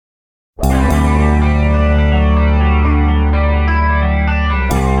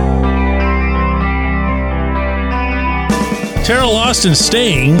Teryl Austin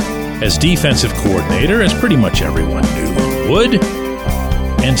staying as defensive coordinator, as pretty much everyone knew he would.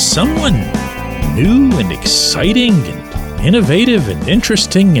 And someone new and exciting and innovative and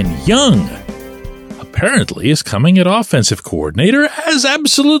interesting and young apparently is coming at offensive coordinator, as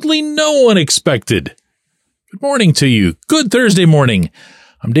absolutely no one expected. Good morning to you. Good Thursday morning.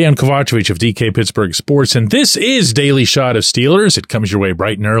 I'm Dan Kovacevic of DK Pittsburgh Sports, and this is Daily Shot of Steelers. It comes your way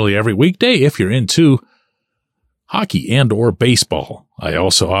bright and early every weekday if you're into hockey and or baseball. I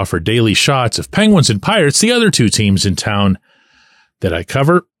also offer daily shots of Penguins and Pirates, the other two teams in town that I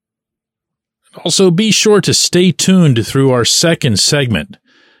cover. Also, be sure to stay tuned through our second segment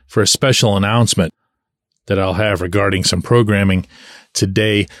for a special announcement that I'll have regarding some programming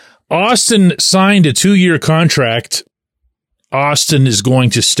today. Austin signed a 2-year contract. Austin is going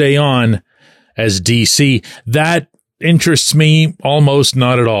to stay on as DC. That interests me almost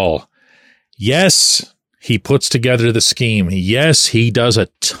not at all. Yes, he puts together the scheme. Yes, he does a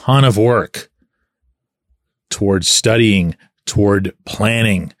ton of work toward studying, toward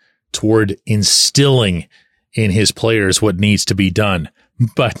planning, toward instilling in his players what needs to be done.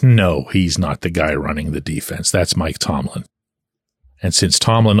 But no, he's not the guy running the defense. That's Mike Tomlin. And since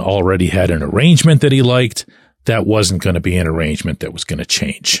Tomlin already had an arrangement that he liked, that wasn't going to be an arrangement that was going to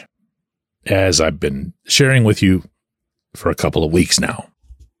change, as I've been sharing with you for a couple of weeks now.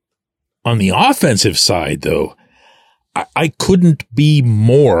 On the offensive side, though, I couldn't be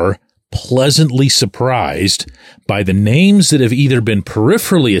more pleasantly surprised by the names that have either been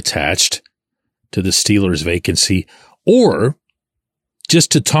peripherally attached to the Steelers' vacancy or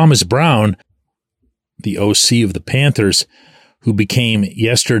just to Thomas Brown, the OC of the Panthers, who became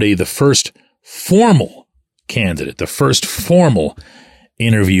yesterday the first formal candidate, the first formal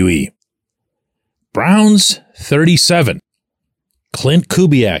interviewee. Brown's 37. Clint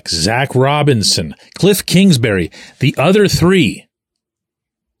Kubiak, Zach Robinson, Cliff Kingsbury, the other three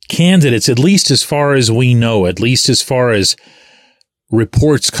candidates, at least as far as we know, at least as far as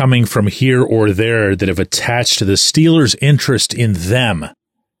reports coming from here or there that have attached to the Steelers' interest in them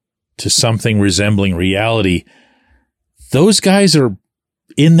to something resembling reality, those guys are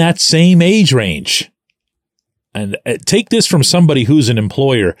in that same age range. And take this from somebody who's an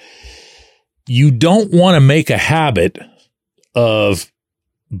employer. You don't want to make a habit of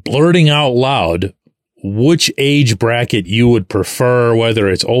blurting out loud which age bracket you would prefer, whether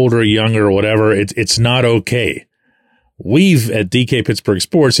it's older, younger, or whatever. It's not okay. We've, at DK Pittsburgh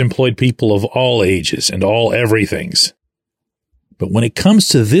Sports, employed people of all ages and all everythings. But when it comes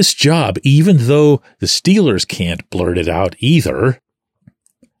to this job, even though the Steelers can't blurt it out either,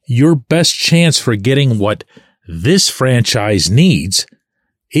 your best chance for getting what this franchise needs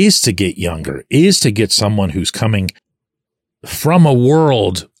is to get younger, is to get someone who's coming from a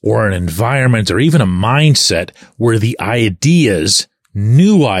world or an environment or even a mindset where the ideas,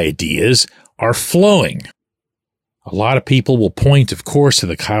 new ideas, are flowing. A lot of people will point, of course, to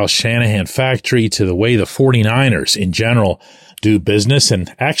the Kyle Shanahan factory, to the way the 49ers in general do business.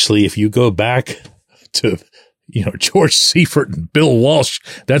 And actually, if you go back to, George Seifert and Bill Walsh,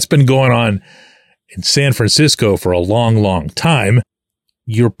 that's been going on in San Francisco for a long, long time.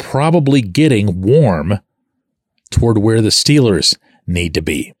 You're probably getting warm toward where the Steelers need to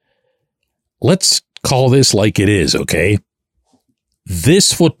be. Let's call this like it is, okay?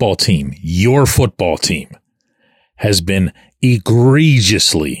 This football team, your football team, has been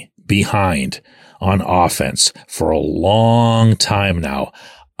egregiously behind on offense for a long time now.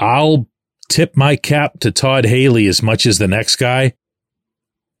 I'll tip my cap to Todd Haley as much as the next guy,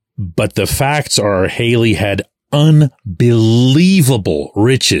 but the facts are Haley had unbelievable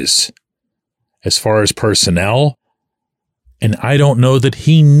riches as far as personnel, and I don't know that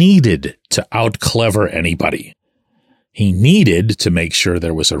he needed to out-clever anybody. He needed to make sure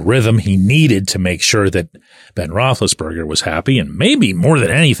there was a rhythm. He needed to make sure that Ben Roethlisberger was happy. And maybe more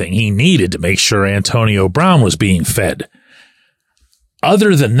than anything, he needed to make sure Antonio Brown was being fed.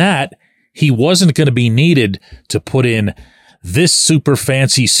 Other than that, he wasn't going to be needed to put in this super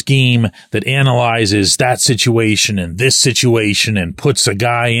fancy scheme that analyzes that situation and this situation and puts a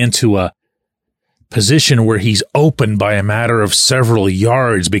guy into a position where he's open by a matter of several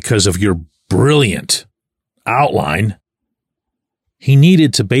yards because of your brilliant outline. He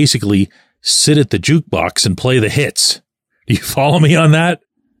needed to basically sit at the jukebox and play the hits. Do you follow me on that?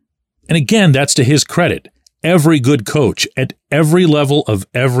 And again, that's to his credit. Every good coach at every level of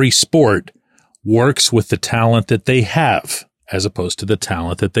every sport works with the talent that they have as opposed to the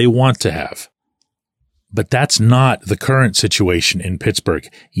talent that they want to have. But that's not the current situation in Pittsburgh.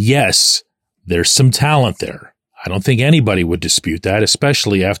 Yes, there's some talent there. I don't think anybody would dispute that,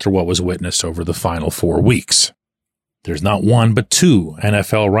 especially after what was witnessed over the final 4 weeks. There's not one but two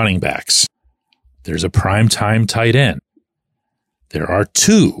NFL running backs. There's a primetime tight end. There are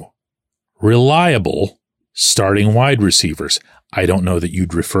two reliable starting wide receivers. I don't know that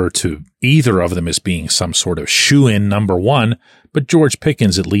you'd refer to either of them as being some sort of shoe-in number one, but George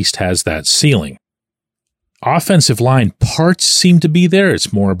Pickens at least has that ceiling. Offensive line parts seem to be there.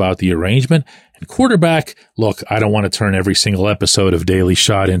 It's more about the arrangement. And quarterback, look, I don't want to turn every single episode of Daily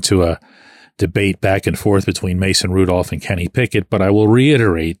Shot into a debate back and forth between Mason Rudolph and Kenny Pickett, but I will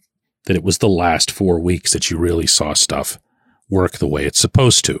reiterate that it was the last 4 weeks that you really saw stuff work the way it's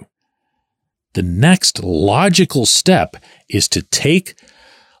supposed to. The next logical step is to take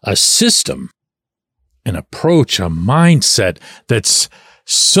a system, an approach, a mindset that's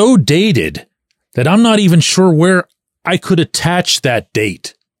so dated that I'm not even sure where I could attach that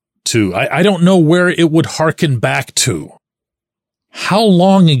date to. I don't know where it would harken back to. How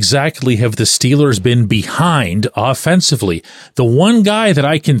long exactly have the Steelers been behind offensively? The one guy that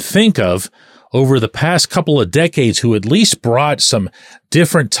I can think of over the past couple of decades who at least brought some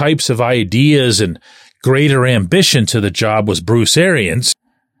different types of ideas and greater ambition to the job was Bruce Arians.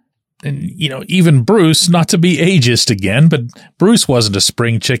 And, even Bruce, not to be ageist again, but Bruce wasn't a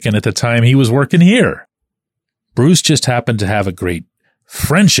spring chicken at the time he was working here. Bruce just happened to have a great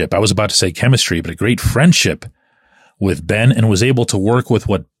friendship. I was about to say chemistry, but a great friendship with Ben and was able to work with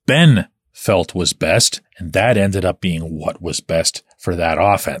what Ben felt was best, and that ended up being what was best for that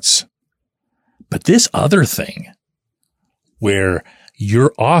offense. But this other thing, where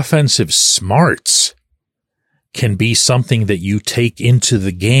your offensive smarts can be something that you take into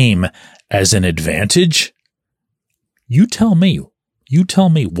the game as an advantage, you tell me,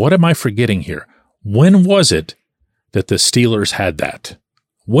 what am I forgetting here? When was it that the Steelers had that?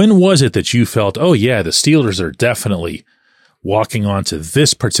 When was it that you felt, oh yeah, the Steelers are definitely walking onto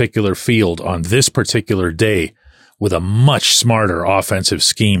this particular field on this particular day with a much smarter offensive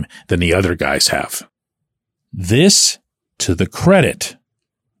scheme than the other guys have? This, to the credit,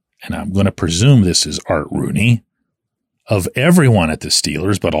 and I'm going to presume this is Art Rooney, of everyone at the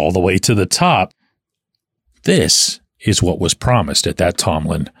Steelers, but all the way to the top, this is what was promised at that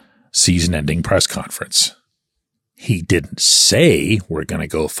Tomlin season-ending press conference. He didn't say we're going to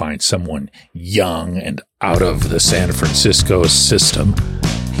go find someone young and out of the San Francisco system.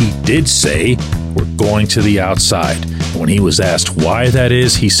 He did say we're going to the outside. When he was asked why that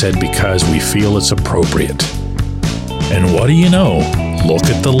is, he said because we feel it's appropriate. And what do you know? Look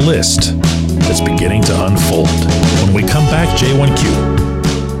at the list that's beginning to unfold. When we come back, J1Q.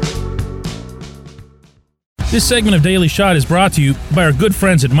 This segment of Daily Shot is brought to you by our good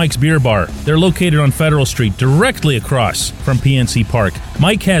friends at Mike's Beer Bar. They're located on Federal Street, directly across from PNC Park.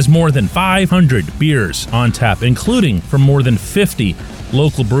 Mike has more than 500 beers on tap, including from more than 50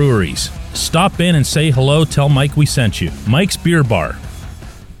 local breweries. Stop in and say hello. Tell Mike we sent you. Mike's Beer Bar.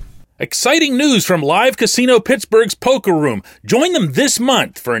 Exciting news from Live Casino Pittsburgh's Poker Room. Join them this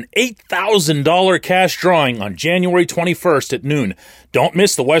month for an $8,000 cash drawing on January 21st at noon. Don't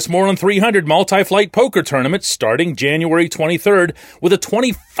miss the Westmoreland 300 Multi-Flight Poker Tournament starting January 23rd with a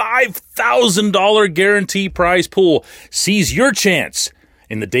 $25,000 guarantee prize pool. Seize your chance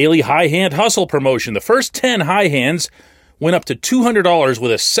in the daily high hand hustle promotion. The first 10 high hands win up to $200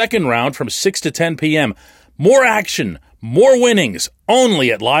 with a second round from 6 to 10 p.m. More action, more winnings,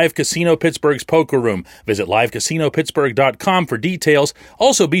 only at Live Casino Pittsburgh's Poker Room. Visit LiveCasinoPittsburgh.com for details.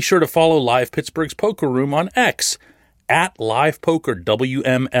 Also, be sure to follow Live Pittsburgh's Poker Room on X, at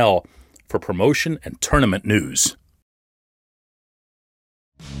LivePokerWML, for promotion and tournament news.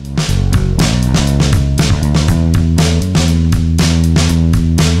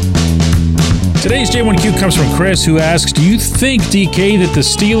 Today's J1Q comes from Chris, who asks, do you think, DK, that the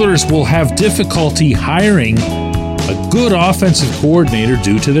Steelers will have difficulty hiring a good offensive coordinator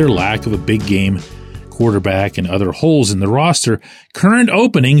due to their lack of a big game quarterback and other holes in the roster? Current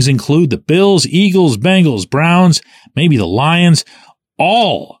openings include the Bills, Eagles, Bengals, Browns, maybe the Lions.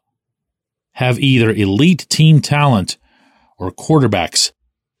 All have either elite team talent or quarterbacks.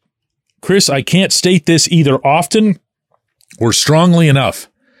 Chris, I can't state this either often or strongly enough.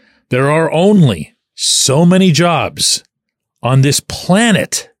 There are only so many jobs on this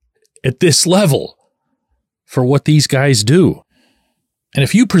planet at this level for what these guys do. And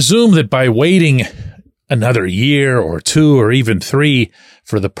if you presume that by waiting another year or two or even 3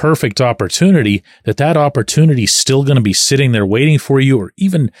 for the perfect opportunity, that opportunity is still going to be sitting there waiting for you, or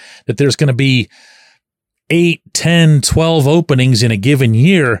even that there's going to be 8, 10, 12 openings in a given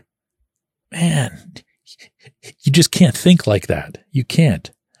year, man, you just can't think like that. You can't.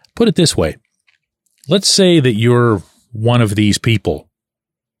 Put it this way. Let's say that you're one of these people.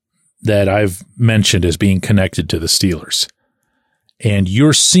 that I've mentioned as being connected to the Steelers, and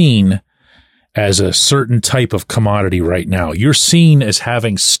you're seen as a certain type of commodity right now. You're seen as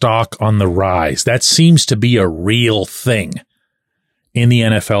having stock on the rise. That seems to be a real thing in the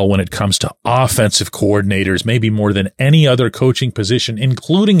NFL when it comes to offensive coordinators, maybe more than any other coaching position,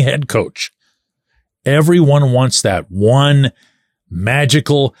 including head coach. Everyone wants that one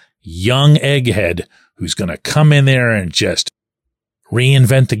magical young egghead who's going to come in there and just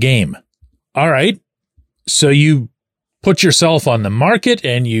reinvent the game. All right. So you put yourself on the market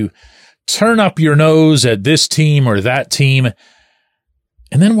and you turn up your nose at this team or that team.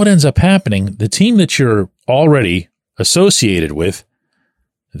 And then what ends up happening, the team that you're already associated with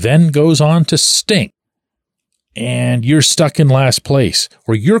then goes on to stink. And you're stuck in last place,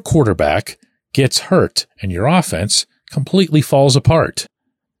 or your quarterback gets hurt and your offense completely falls apart.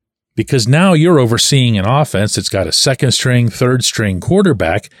 Because now you're overseeing an offense that's got a second string, third string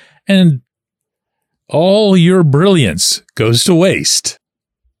quarterback, and all your brilliance goes to waste.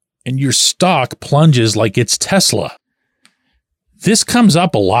 And your stock plunges like it's Tesla. This comes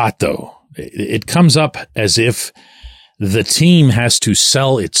up a lot, though. It comes up as if the team has to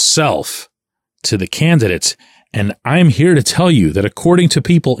sell itself to the candidates. And I'm here to tell you that according to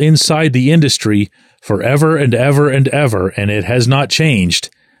people inside the industry forever and ever and ever, and it has not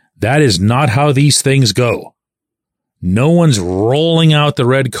changed, that is not how these things go. No one's rolling out the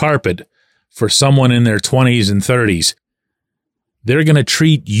red carpet for someone in their 20s and 30s. They're going to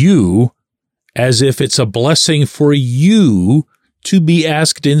treat you as if it's a blessing for you to be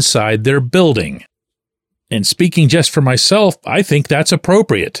asked inside their building. And speaking just for myself, I think that's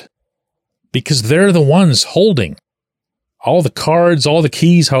appropriate because they're the ones holding all the cards, all the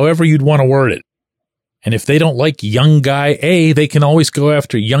keys, however you'd want to word it. And if they don't like young guy A, they can always go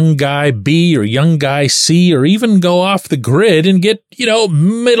after young guy B or young guy C, or even go off the grid and get,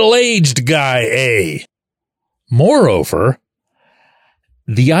 middle-aged guy A. Moreover,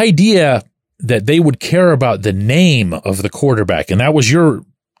 the idea that they would care about the name of the quarterback, and that was your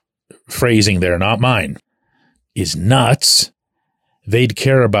phrasing there, not mine, is nuts. They'd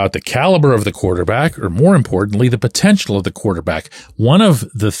care about the caliber of the quarterback, or more importantly, the potential of the quarterback. One of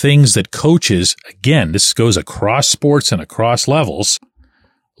the things that coaches, again, this goes across sports and across levels,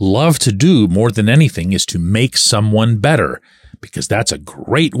 love to do more than anything is to make someone better, because that's a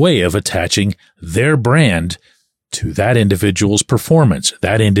great way of attaching their brand to that individual's performance,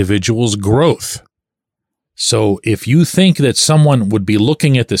 that individual's growth. So if you think that someone would be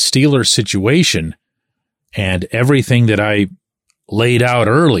looking at the Steelers situation and everything that I laid out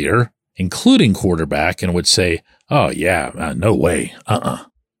earlier, including quarterback, and would say, oh yeah, no way,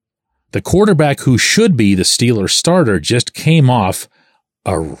 The quarterback who should be the Steelers starter just came off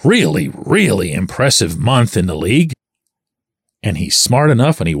a really, really impressive month in the league, and he's smart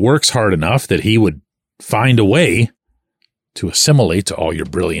enough and he works hard enough that he would find a way to assimilate to all your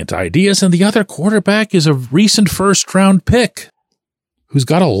brilliant ideas. And the other quarterback is a recent first-round pick who's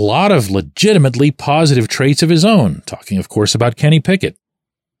got a lot of legitimately positive traits of his own, talking, of course, about Kenny Pickett.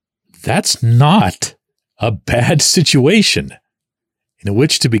 That's not a bad situation in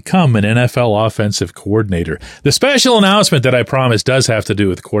which to become an NFL offensive coordinator. The special announcement that I promised does have to do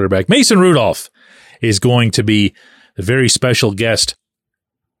with quarterback. Mason Rudolph is going to be a very special guest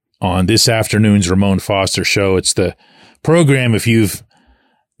on this afternoon's Ramon Foster Show. It's the program, if you've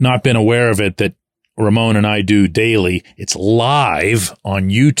not been aware of it, that Ramon and I do daily. It's live on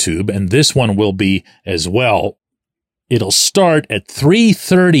YouTube, and this one will be as well. It'll start at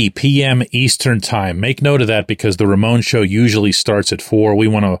 3:30 p.m. Eastern Time. Make note of that because the Ramon Show usually starts at 4. We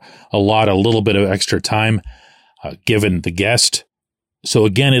want to allot a little bit of extra time given the guest. So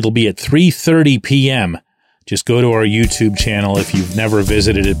again, it'll be at 3:30 p.m. Just go to our YouTube channel. If you've never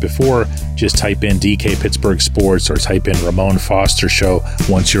visited it before, just type in DK Pittsburgh Sports or type in Ramon Foster Show.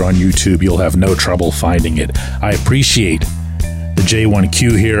 Once you're on YouTube, you'll have no trouble finding it. I appreciate the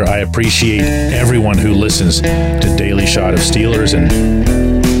J1Q here. I appreciate everyone who listens to Daily Shot of Steelers.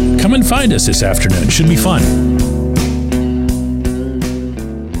 And come and find us this afternoon. Should be fun.